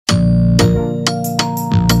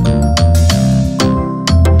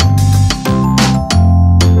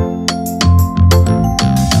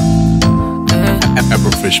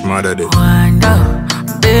Epofresh mother day. Wonder,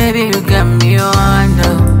 baby, you got me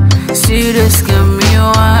wonder. Serious, got me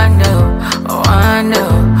wonder, wonder,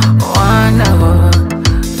 wonder.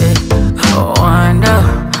 Wonder,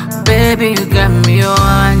 baby, you got me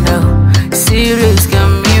wonder. Serious, got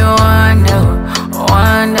me wonder,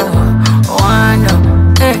 wonder, wonder.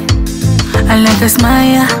 Hey, I like a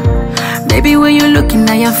smile, baby, when you looking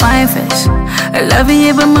at your fine face. I love you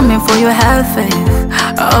even mommy for your health faith.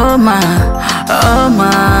 Oh my,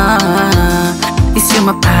 it's you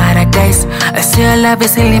my paradise. I say I love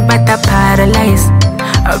is healing but I paralyze.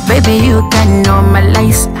 Oh baby, you can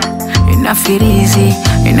normalize. You not feel easy,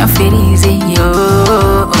 you not feel easy,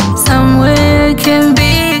 yo. Somewhere can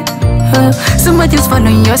be, somebody's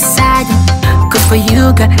following your side. Cause for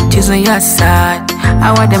you got tears on your side.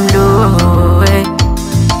 I want them low,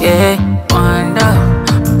 yeah. Wonder,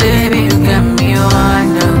 baby, you got me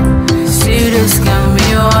wonder. Serious, got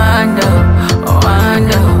me wonder,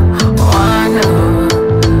 wonder, wonder,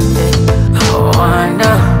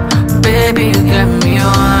 wonder, baby, you got me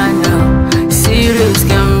wonder. Serious,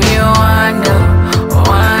 got me wonder,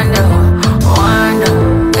 wonder, wonder.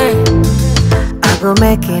 I go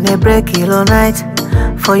making a break it all night.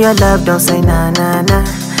 For your love, don't say nah, nah, nah.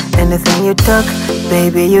 Anything you talk,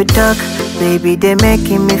 baby, you talk. Baby, they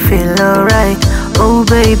making me feel alright. Oh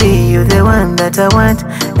baby, you the one that I want.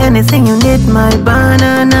 Anything you need, my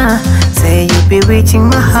banana. Say you be reaching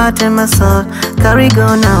my heart and my soul. Carry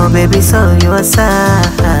go now, baby, so your side.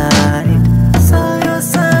 So your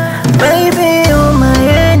side. Baby, you're my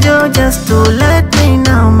angel, just to let me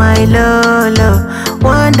know, my lolo.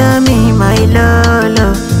 Wonder me, my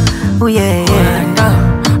lolo. Oh yeah, yeah.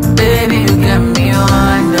 Wonder, baby, you got me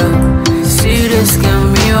wonder. Serious, got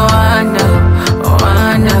me wonder,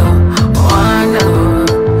 wonder, wonder,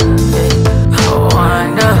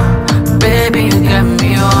 wonder, baby, you got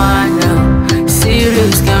me wonder.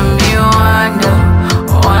 Serious, got me wonder,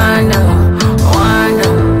 wonder,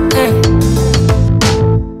 wonder.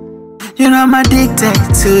 You know I'm addicted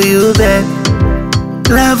to you, babe.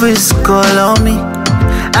 Love is call on me.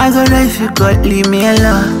 I go there if you could leave me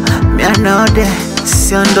alone. Me I know that it's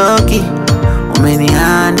your doggy. Many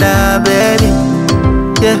under, baby.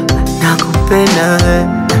 Yeah, nakupenda.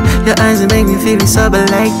 Your eyes make me feel so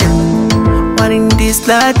like that. Wanting this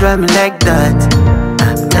light drive me like that.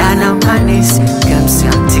 I'm down on my knees. Come see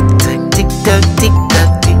on tick-tock, tick-tock, tick-tock,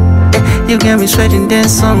 tick. You get me sweating,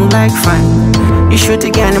 dance song like fun. You shoot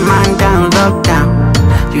again, man down, lockdown.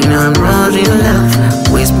 You know I'm rolling love.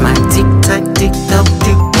 With my tick-tock, tick-tock,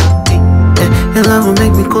 tick-tock, tick. Your love will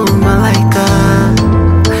make me cool, my like.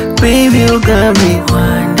 Baby, you got me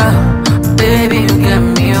wonder, baby, you got me